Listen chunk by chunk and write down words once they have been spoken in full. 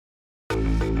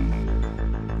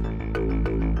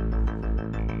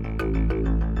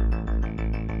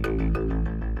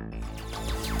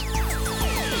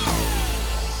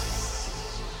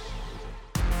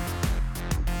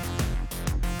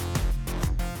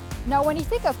Now, when you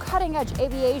think of cutting-edge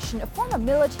aviation, a former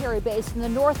military base in the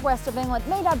northwest of England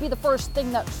may not be the first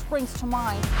thing that springs to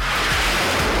mind.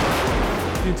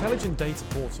 The Intelligent Data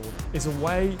Portal is a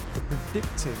way of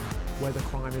predicting where the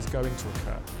crime is going to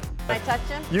occur. Can I touch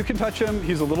him? You can touch him.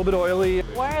 He's a little bit oily.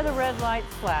 Why are the red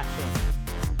lights flashing?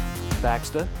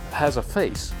 Baxter has a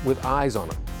face with eyes on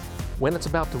it. When it's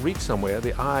about to reach somewhere,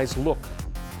 the eyes look.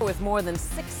 With more than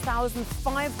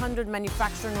 6,500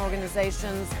 manufacturing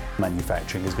organizations.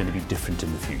 Manufacturing is going to be different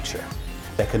in the future.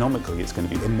 Economically, it's going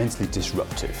to be immensely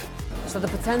disruptive. So the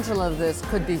potential of this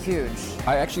could be huge.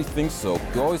 I actually think so.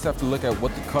 You always have to look at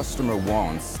what the customer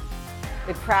wants.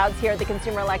 The crowds here at the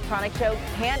Consumer Electronics Show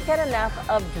can't get enough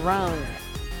of drones.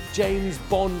 James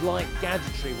Bond-like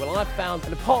gadgetry. Well, I've found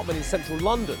an apartment in central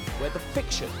London where the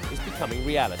fiction is becoming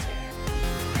reality.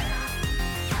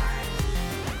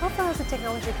 How far has the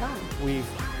technology come? We've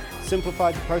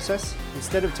simplified the process.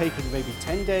 Instead of taking maybe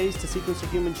 10 days to sequence a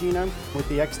human genome, with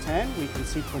the X10 we can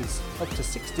sequence up to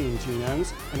 16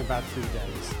 genomes in about 3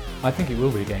 days. I think it will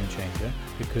be a game changer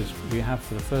because we have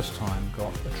for the first time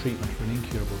got a treatment for an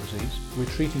incurable disease. We're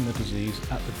treating the disease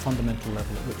at the fundamental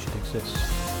level at which it exists.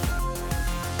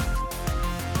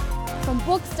 From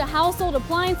books to household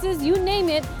appliances, you name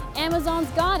it, Amazon's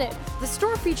got it. The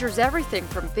store features everything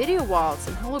from video walls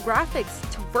and holographics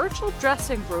to virtual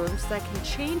dressing rooms that can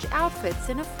change outfits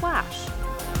in a flash.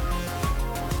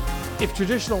 If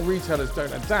traditional retailers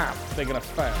don't adapt, they're going to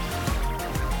fail.